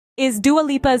Is Dua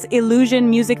Lipa's Illusion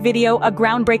music video a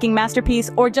groundbreaking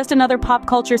masterpiece or just another pop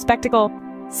culture spectacle?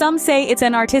 Some say it's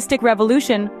an artistic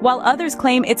revolution, while others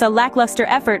claim it's a lackluster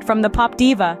effort from the pop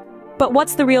diva. But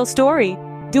what's the real story?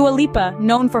 Dua Lipa,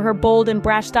 known for her bold and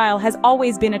brash style, has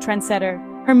always been a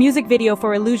trendsetter. Her music video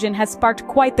for Illusion has sparked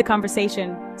quite the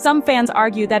conversation. Some fans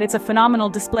argue that it's a phenomenal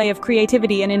display of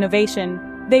creativity and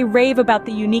innovation. They rave about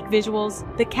the unique visuals,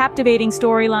 the captivating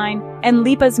storyline, and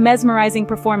Lipa's mesmerizing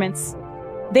performance.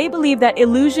 They believe that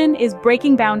Illusion is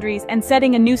breaking boundaries and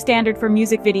setting a new standard for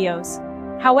music videos.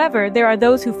 However, there are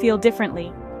those who feel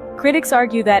differently. Critics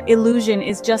argue that Illusion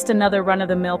is just another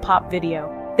run-of-the-mill pop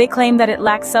video. They claim that it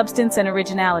lacks substance and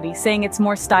originality, saying it's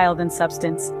more style than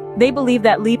substance. They believe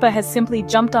that Lipa has simply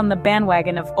jumped on the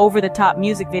bandwagon of over-the-top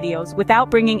music videos without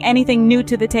bringing anything new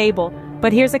to the table.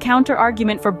 But here's a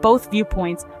counter-argument for both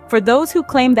viewpoints. For those who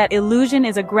claim that Illusion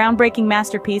is a groundbreaking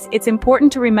masterpiece, it's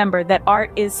important to remember that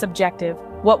art is subjective.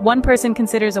 What one person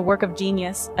considers a work of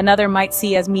genius, another might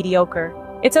see as mediocre.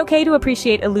 It's okay to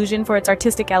appreciate Illusion for its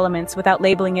artistic elements without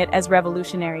labeling it as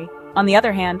revolutionary. On the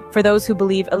other hand, for those who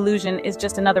believe Illusion is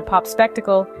just another pop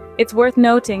spectacle, it's worth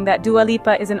noting that Dua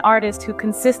Lipa is an artist who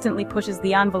consistently pushes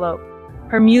the envelope.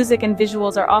 Her music and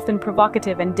visuals are often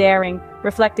provocative and daring,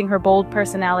 reflecting her bold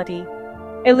personality.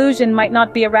 Illusion might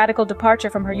not be a radical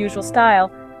departure from her usual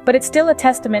style, but it's still a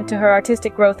testament to her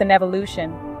artistic growth and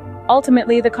evolution.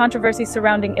 Ultimately, the controversy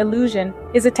surrounding Illusion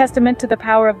is a testament to the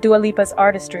power of Dua Lipa's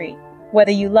artistry.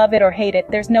 Whether you love it or hate it,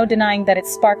 there's no denying that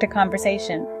it's sparked a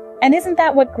conversation. And isn't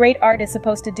that what great art is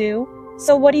supposed to do?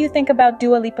 So what do you think about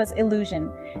Dua Lipa's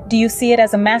Illusion? Do you see it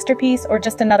as a masterpiece or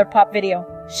just another pop video?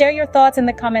 Share your thoughts in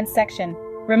the comments section.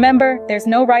 Remember, there's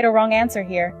no right or wrong answer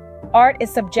here. Art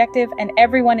is subjective and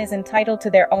everyone is entitled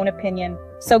to their own opinion.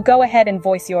 So go ahead and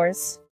voice yours.